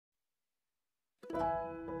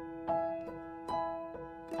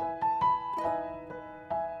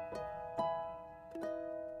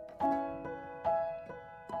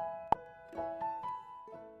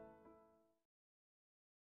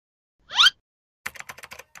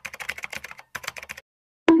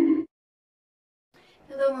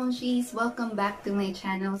Hello Momshies! Welcome back to my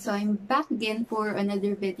channel. So I'm back again for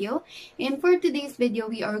another video. And for today's video,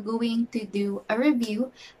 we are going to do a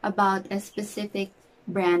review about a specific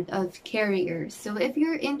brand of carriers. So if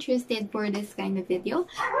you're interested for this kind of video,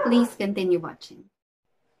 please continue watching.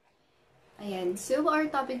 Ayan, so our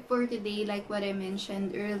topic for today, like what I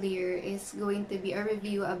mentioned earlier, is going to be a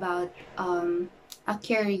review about a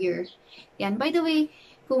carrier. Yan, by the way,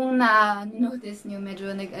 kung na-notice nyo,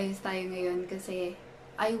 medyo nag-ayos tayo ngayon kasi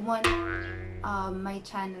I want my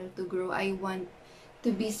channel to grow. I want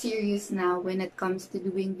to be serious now when it comes to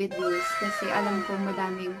doing videos kasi alam ko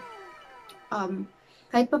madaming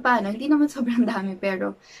kahit pa paano, hindi naman sobrang dami,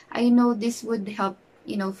 pero I know this would help,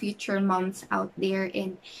 you know, future moms out there.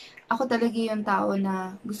 And ako talaga yung tao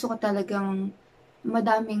na gusto ko talagang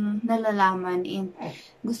madaming nalalaman and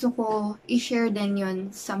gusto ko i-share din yun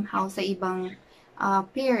somehow sa ibang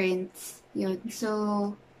parents. Yun.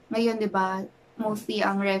 So, ngayon, di ba, mostly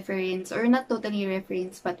ang reference, or not totally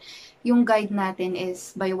reference, but yung guide natin is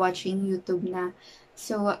by watching YouTube na.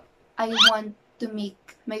 So, I want to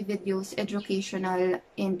make my videos educational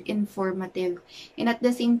and informative. And at the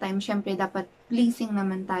same time, syempre, dapat pleasing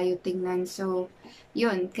naman tayo tingnan. So,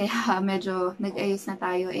 yun. Kaya medyo nag-ayos na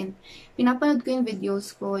tayo. And pinapanood ko yung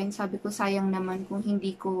videos ko and sabi ko, sayang naman kung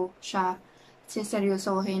hindi ko siya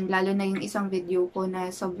seryosohin. Lalo na yung isang video ko na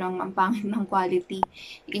sobrang ang pangit ng quality.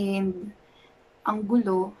 And ang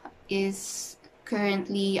gulo is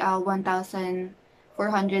currently 1,400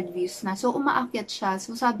 views na. So, umaakyat siya.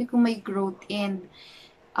 So, sabi ko may growth and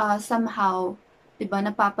somehow, diba,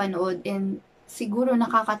 napapanood and siguro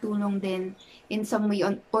nakakatulong din in some way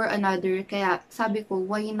or another. Kaya, sabi ko,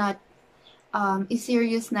 why not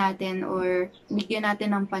i-serious natin or bigyan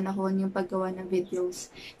natin ng panahon yung paggawa ng videos.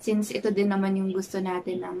 Since ito din naman yung gusto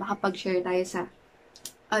natin na makapag-share tayo sa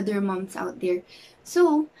other moms out there.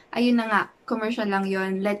 So, ayun na nga. Commercial lang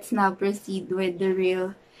yon. Let's now proceed with the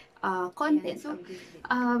real content. So,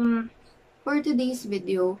 for today's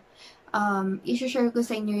video, i-share ko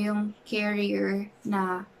sa inyo yung carrier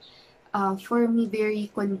na for me very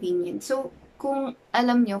convenient. So, kung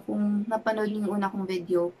alam nyo, kung napanood niyo yung una kong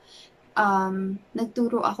video,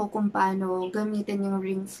 nagturo ako kung paano gamitin yung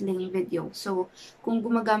ring sling video. So, kung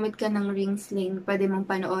gumagamit ka ng ring sling, pwede mong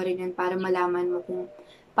panoorin yun para malaman mo kung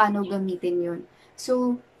paano gamitin yun.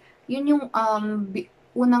 So, yun yung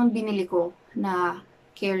unang binili ko na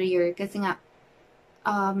carrier. Kasi nga,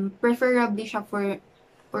 preferably siya for,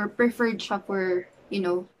 or preferred siya for, you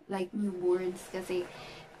know, like newborns. Kasi,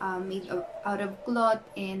 made out of cloth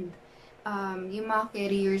and yung mga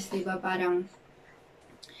carriers, diba, parang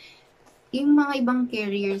yung mga ibang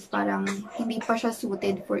carriers parang hindi pa siya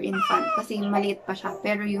suited for infant kasi maliit pa siya.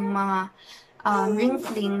 Pero yung mga ring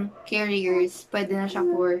sling carriers, pwede na siya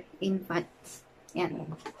for infants. Yan.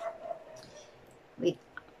 Wait.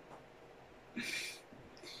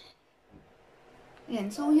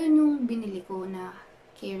 Yan. So, yun yung binili ko na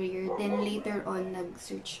carrier. Then, later on,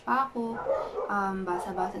 nag-search pa ako.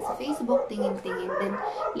 Basa-basa sa Facebook, tingin-tingin. Then,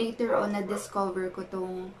 later on, na-discover ko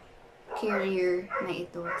tong carrier na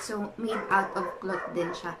ito. So, made out of cloth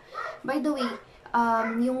din siya. By the way,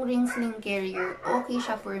 yung ring sling carrier, okay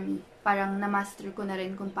siya for me. Parang na-master ko na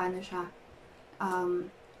rin kung paano siya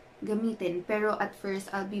gamitin. Pero at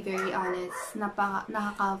first, I'll be very honest,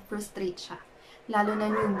 nakaka-frustrate siya. Lalo na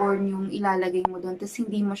newborn yung ilalagay mo doon, tapos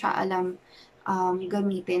hindi mo siya alam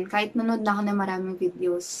gamitin. Kahit nanood na ako ng maraming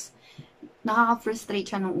videos, nakaka-frustrate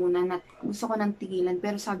siya nung una, na gusto ko nang tigilan.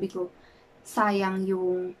 Pero sabi ko, sayang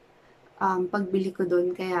yung pagbili ko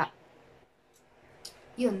doon. Kaya,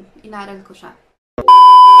 yun, inaral ko siya.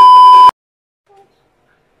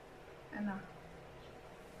 Ano?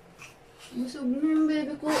 Busog na yung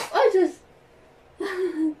baby ko. Oh, just!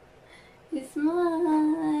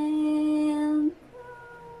 Smile!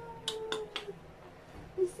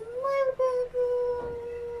 Smile, baby!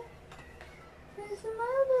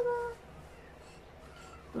 Smile, baby!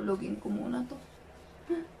 Tulogin ko muna to.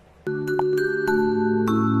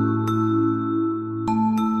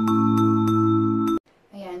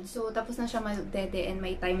 So, tapos na siya magdede and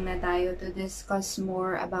may time na tayo to discuss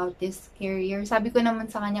more about this carrier. Sabi ko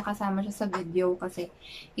naman sa kanya kasama siya sa video kasi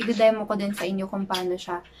i-demo ko din sa inyo kung paano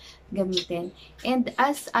siya gamitin. And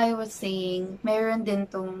as I was saying, mayroon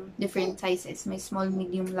din tong different sizes. May small,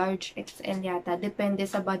 medium, large, XL yata. Depende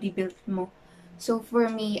sa body build mo. So,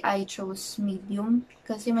 for me, I chose medium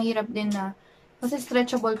kasi mahirap din na, kasi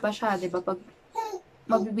stretchable pa siya, diba? Pag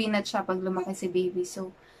mabibinat siya pag lumaki si baby.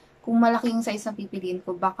 So, kung malaki yung size na pipiliin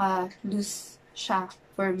ko, baka loose siya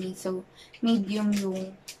for me. So, medium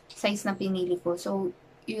yung size na pinili ko. So,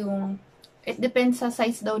 yung it depends sa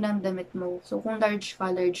size daw ng damit mo. So, kung large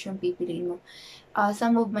ka, large yung pipiliin mo.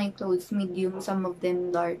 Some of my clothes, medium, some of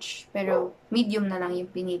them large. Pero, medium na lang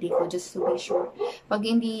yung pinili ko, just to be sure. Pag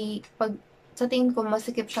sa tingin ko,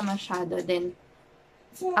 masikip siya masyado, then,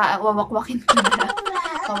 wawakwakin ko na lang.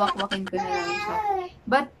 Wawakwakin ko na lang siya.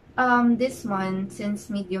 But, this one,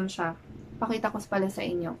 since medium siya, pakita ko pala sa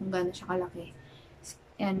inyo kung gaano siya kalaki.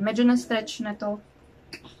 Yan, medyo na-stretch na to.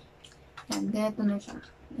 Yan, ganito na siya.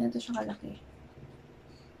 Ganito siya kalaki.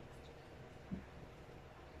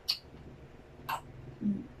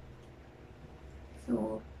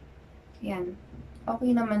 So, yan.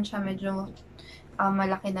 Okay naman siya. Medyo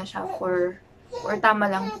malaki na siya or tama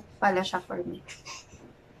lang pala siya for me.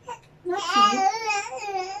 Okay.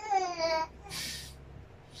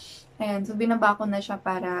 Ayan, so binaba ko na siya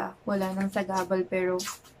para wala nang sagabal pero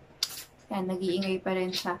yan, nag-iingay pa rin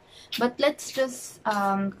siya. But let's just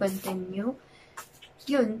continue.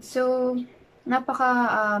 Yun, so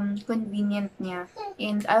napaka-convenient niya.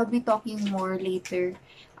 And I'll be talking more later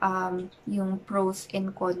yung pros and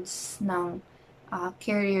cons ng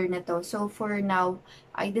carrier na to. So for now,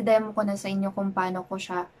 i-demo ko na sa inyo kung paano ko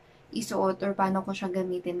siya isuot or paano ko siya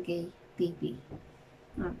gamitin kay baby.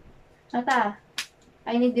 Tata,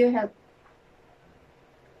 I need your help.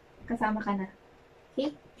 Kasama ka na.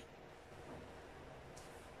 Okay?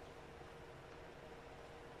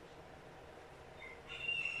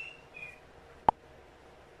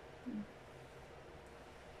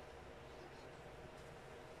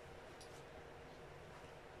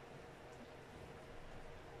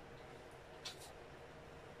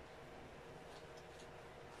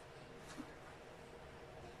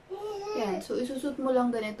 Yan. So, isusot mo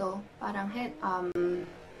lang ganito. Parang head,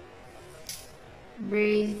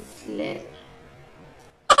 bracelet.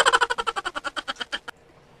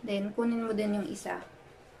 Then, kunin mo din yung isa.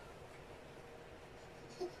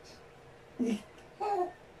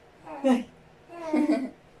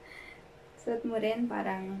 Suot mo rin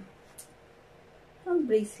parang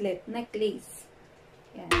bracelet, necklace.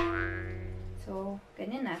 Yan. So,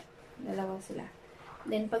 ganyan na. Dalawa sila.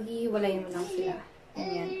 Then, paghihiwalayin mo lang sila.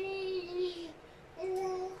 Ganyan.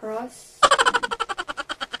 Cross.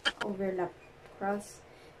 Overlap. Cross.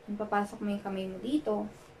 Yung papasok mo yung kamay mo dito.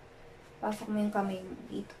 Pasok mo yung kamay mo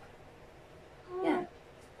dito. Yan.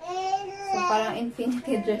 So, parang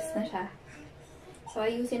infinity dress na siya. So,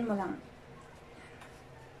 ayusin mo lang.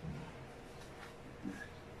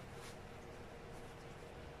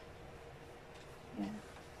 Yan.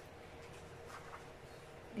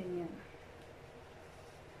 Ganyan.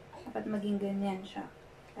 Dapat maging ganyan siya.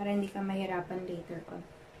 Para hindi ka mahirapan later on.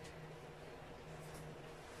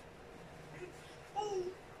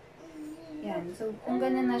 Yan. So, kung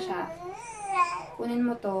ganun na siya, kunin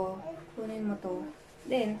mo to.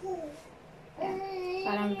 Then, yan.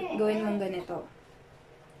 Parang gawin mong ganito.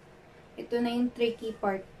 Ito na yung tricky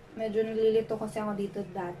part. Medyo nalilito kasi ako dito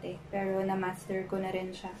dati. Pero na-master ko na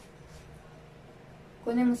rin siya.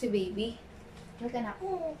 Kunin mo si baby. Halika na.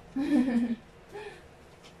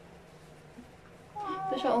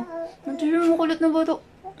 Ito siya, oh. Nandiyan mo kulit na bato.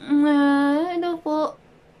 Ito po.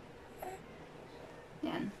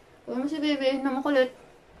 Yan. Kunin mo si baby na makulit.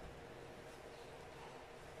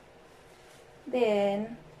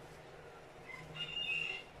 Then,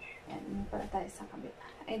 yan. Yan pala tayo sa kabila.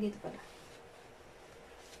 Ay, dito pala.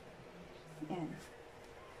 Yan.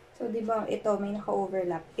 So, diba, ito, may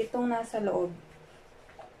naka-overlap. Itong nasa loob,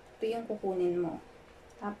 ito yung kukunin mo.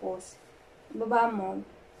 Tapos, baba mo,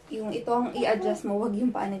 yung ito ang i-adjust mo, wag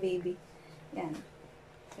yung paa ni baby. Yan.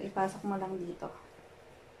 So, ipasok mo lang dito.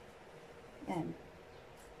 Yan.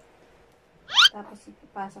 Tapos,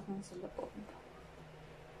 ipasok mo sa loob.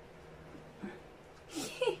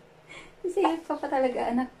 Safe ka pa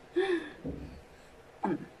talaga, anak.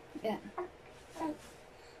 Yan.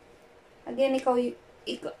 Again, ikaw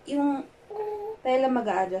yung tela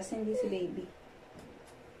mag-a-adjust, hindi si baby.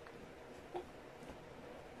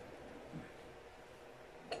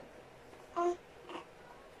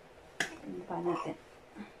 Ano pa natin?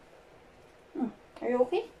 Are you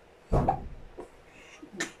okay?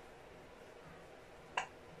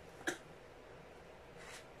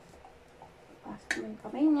 Pasok mo yung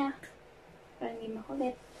kamay niya para hindi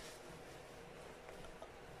makulit.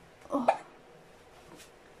 Oh.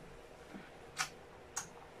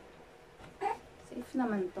 Safe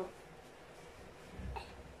naman to.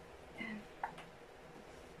 Ayan.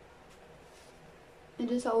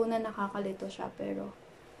 Medyo sa una nakakalito siya pero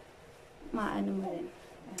maano mo rin.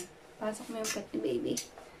 Ayan. Pasok mo yung pet ni baby.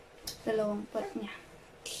 Dalawang pet niya.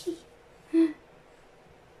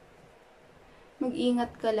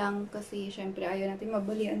 Mag-ingat ka lang kasi syempre ayaw natin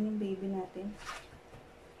mabalian yung baby natin.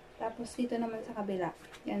 Tapos, dito naman sa kabila.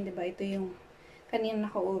 Yan, diba? Ito yung kanina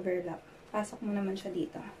naka-overlap. Pasok mo naman siya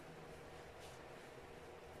dito.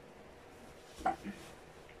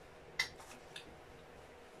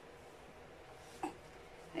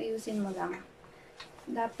 Ayusin mo lang.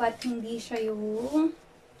 Dapat hindi siya yung...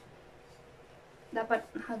 Dapat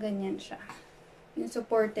nakaganyan siya. Yung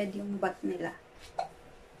supported yung butt nila.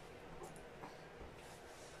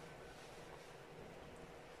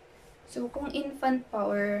 So, kung infant pa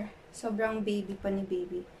or sobrang baby pa ni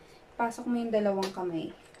baby, pasok mo yung dalawang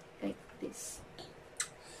kamay. Like this.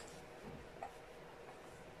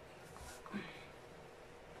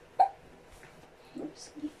 Oops.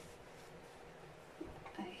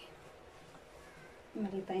 Ay.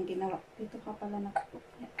 Mali tayong ginawa. Dito ka pala nakapok.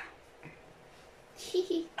 Yeah.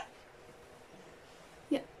 Hihi.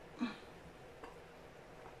 Yeah.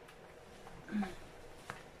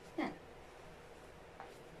 Yan.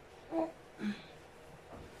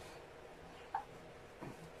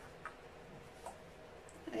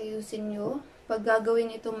 Ayusin nyo. Pag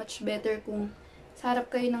gagawin ito, much better kung sa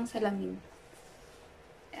harap kayo ng salamin.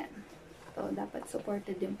 Yan. Ito, dapat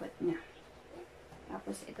supported yung butt niya.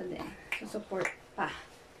 Tapos, ito din. So, support pa.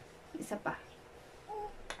 Isa pa.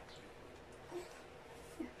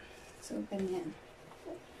 Yan. So, ganyan.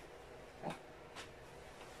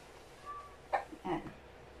 Yan.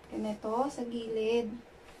 Ganito, sa gilid.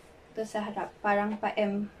 Ito sa harap. Parang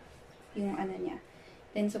pa-M yung ano niya.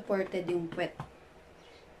 Then, supported yung puwet.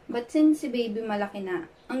 But since si baby malaki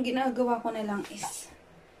na, ang ginagawa ko na lang is,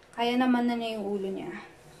 kaya naman na niya yung ulo niya.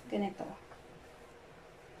 Ganito.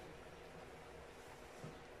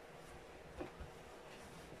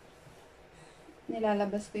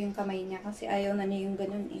 Nilalabas ko yung kamay niya kasi ayaw na niya yung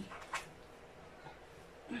ganun eh.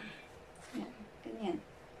 Yan. Ganyan.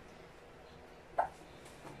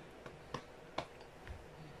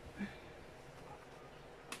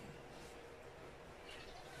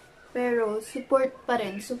 Pero, support pa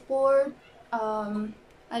rin. Support,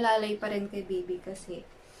 alalay pa rin kay baby kasi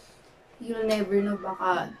you'll never know,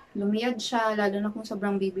 baka lumiyad siya, lalo na kung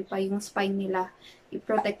sobrang baby pa, yung spine nila,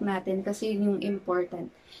 i-protect natin kasi yun yung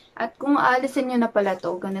important. At kung aalisin nyo na pala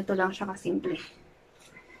to, ganito lang siya kasimple.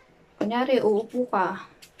 Kunyari, uupo ka,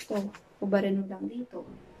 ito, kubarin mo lang dito.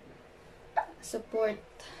 Support.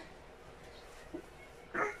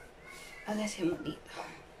 Alisin mo dito.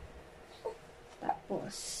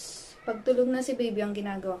 Tapos, pag tulog na si baby, ang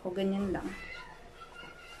ginagawa ko, ganyan lang.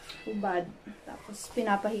 Hubad. Tapos,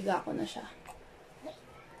 pinapahiga ko na siya.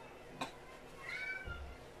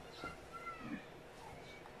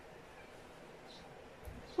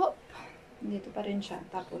 Hop! Dito pa rin siya.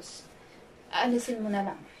 Tapos, aalisin mo na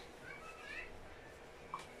lang.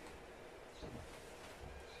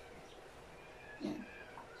 Yan.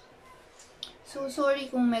 So, sorry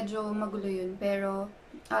kung medyo magulo yun, pero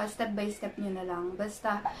step by step nyo na lang.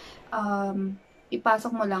 Basta,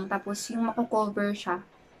 ipasok mo lang, tapos yung makukover siya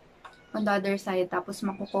on the other side, tapos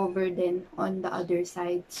makukover din on the other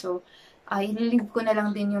side. So, ililive ko na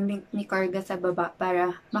lang din yung link ni Karga sa baba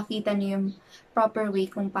para makita niyo yung proper way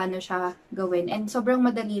kung paano siya gawin. And sobrang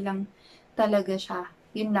madali lang talaga siya.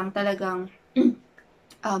 Yun lang, talagang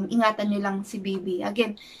ingatan nyo lang si baby.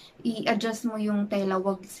 Again, i-adjust mo yung tela,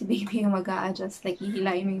 wag si baby yung mag-a-adjust. Like,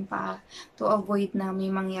 ihilain mo yung paa to avoid na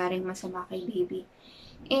may mangyaring masama kay baby.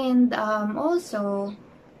 And, also,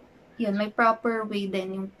 yun, may proper way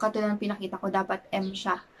din. Yung katulad ng pinakita ko, dapat M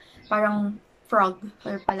siya. Parang frog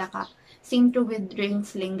or palaka. Same to with ring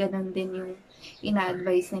sling, ganun din yung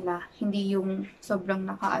ina-advise nila. Hindi yung sobrang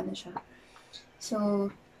nakaano siya. So,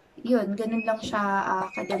 yun, ganun lang siya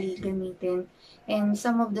kadali gamitin. And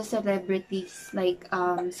some of the celebrities like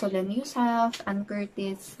Solen Yusuf, Ann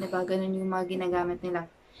Curtis, diba, ganun yung mga ginagamit nila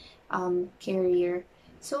carrier.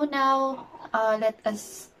 So now, let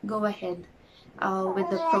us go ahead with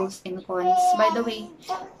the pros and cons. By the way,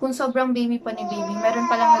 kung sobrang baby pa ni baby, meron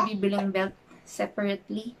palang nabibiling belt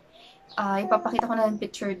separately. Ipapakita ko na ng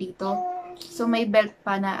picture dito. So, may belt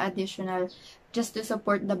pa na additional just to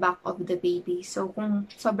support the back of the baby. So, kung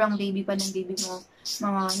sobrang baby pa ng baby mo,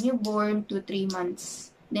 mga newborn to 3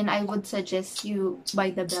 months, then I would suggest you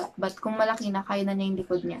buy the belt. But kung malaki na, kaya na niya yung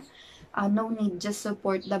likod niya, no need, just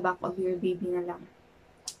support the back of your baby na lang.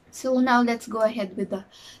 So, now let's go ahead with the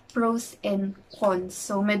pros and cons.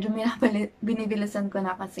 So, medyo binibilisan ko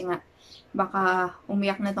na kasi nga, baka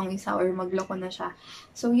umiyak na tong isa or magloko na siya.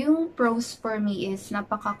 So, yung pros for me is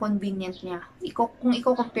napaka-convenient niya. Kung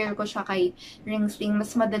i-compare ko siya kay ring sling,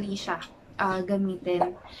 mas madali siya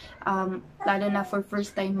gamitin. Lalo na for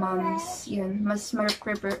first-time moms, yun, mas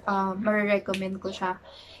ma-recommend ko siya.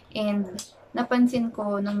 And napansin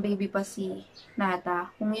ko nung baby pa si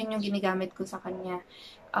Nata, kung yun yung ginagamit ko sa kanya,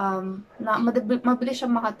 mabilis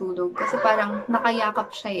siya makatulog kasi parang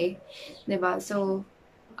nakayakap siya eh. 'Di ba? So,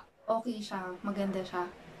 okay siya, maganda siya.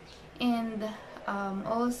 And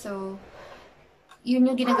also, yun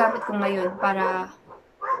yung ginagamit ko ngayon para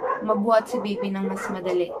mabuhat si baby ng mas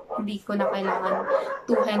madali. Hindi ko na kailangan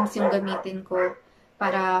 2 hands yung gamitin ko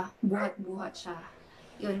para buhat-buhat siya.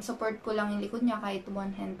 Yun, support ko lang yung likod niya kahit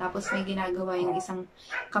 1 hand. Tapos may ginagawa yung isang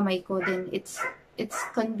kamay ko. Then it's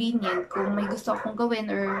convenient. Kung may gusto akong gawin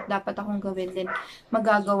or dapat akong gawin, then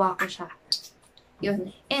magagawa ko siya.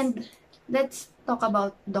 Yun. And let's talk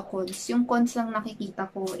about the cons. Yung cons lang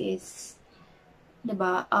nakikita ko is, 'di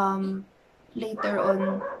ba, later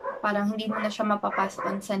on, parang hindi mo na siya mapapasok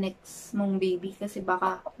on sa next mong baby kasi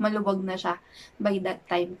baka maluwag na siya by that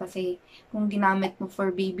time. Kasi kung ginamit mo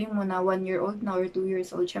for baby mo na 1-year-old na or 2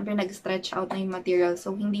 years old, syempre nag-stretch out na yung material.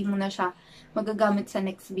 So, hindi mo na siya magagamit sa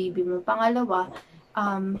next baby mo. Pangalawa,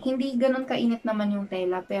 hindi ganun kainit naman yung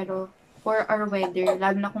tela, pero for our weather,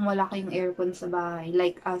 lalo na kung wala kayong aircon sa bahay,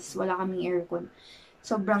 like us, wala kaming aircon,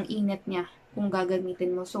 sobrang init niya kung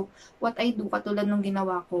gagamitin mo. So, what I do, katulad nung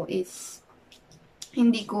ginawa ko is,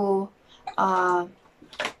 hindi ko,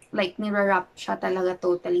 like, nirarap siya talaga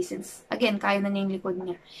totally since, again, kaya na niya yung likod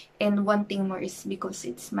niya. And one thing more is because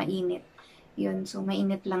it's mainit. Yun, so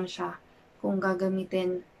mainit lang siya kung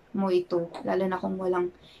gagamitin mo ito, lalo na kung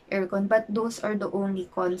walang aircon. But those are the only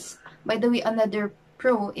cons. By the way, another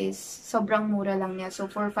pro is sobrang mura lang niya. So,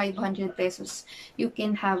 for 500 pesos, you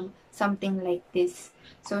can have something like this.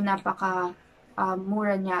 So, napaka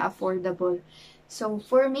mura niya, affordable. So,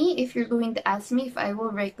 for me, if you're going to ask me if I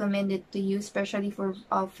will recommend it to you, especially for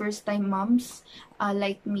first-time moms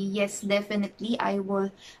like me, yes, definitely, I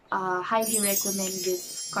will highly recommend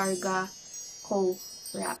this Karga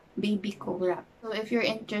Baby Co wrap. So, if you're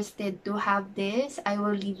interested to have this, I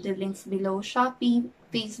will leave the links below. Shopee,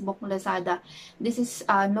 Facebook, Lazada. This is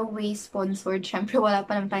no way sponsored. Syempre, wala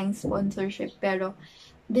pa naman tayong sponsorship, pero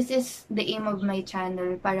this is the aim of my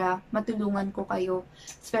channel para matulungan ko kayo,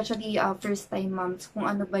 especially first-time moms, kung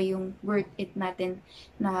ano ba yung worth it natin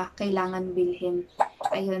na kailangan bilhin.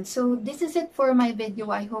 Ayun. So, this is it for my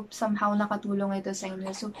video. I hope somehow nakatulong ito sa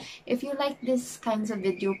inyo. So, if you like this kinds of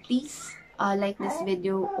video, please like this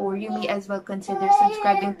video, or you may as well consider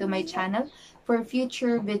subscribing to my channel for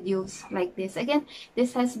future videos like this. Again,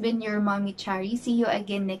 this has been your Mommy Chari. See you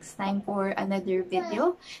again next time for another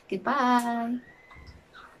video. Goodbye!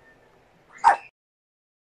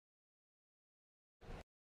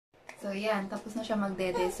 So, yan. Tapos na siya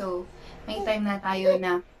magdede. So, may time na tayo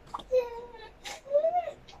na